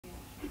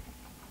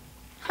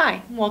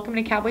Hi, welcome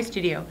to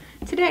Cowboystudio.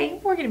 Today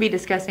we're going to be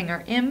discussing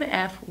our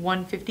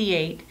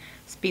MF-158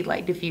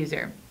 speedlight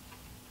diffuser.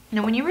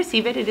 Now when you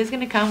receive it, it is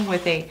going to come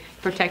with a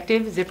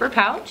protective zipper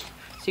pouch,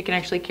 so you can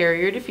actually carry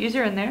your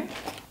diffuser in there.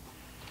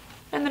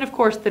 And then of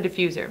course the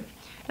diffuser.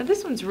 Now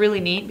this one's really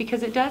neat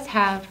because it does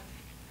have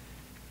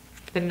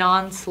the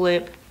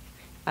non-slip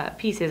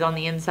pieces on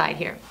the inside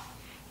here.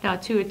 Now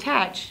to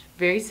attach,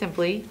 very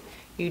simply,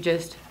 you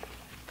just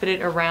put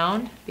it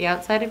around the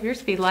outside of your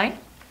speedlight.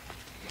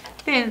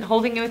 Then,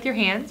 holding it with your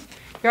hands,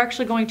 you're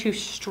actually going to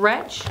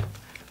stretch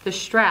the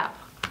strap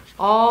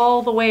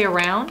all the way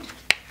around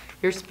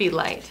your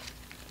speedlight.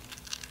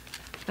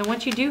 And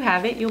once you do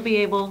have it, you'll be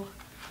able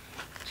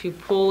to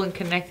pull and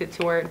connect it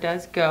to where it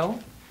does go.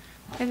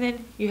 And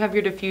then you have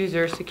your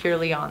diffuser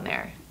securely on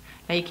there.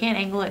 Now you can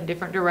angle it in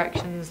different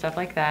directions and stuff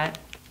like that,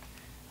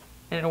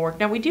 and it'll work.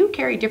 Now we do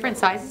carry different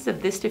sizes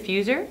of this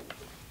diffuser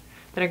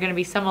that are going to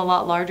be some a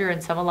lot larger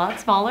and some a lot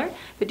smaller,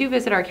 but do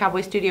visit our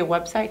Cowboystudio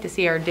website to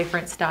see our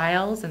different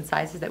styles and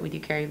sizes that we do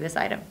carry of this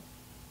item.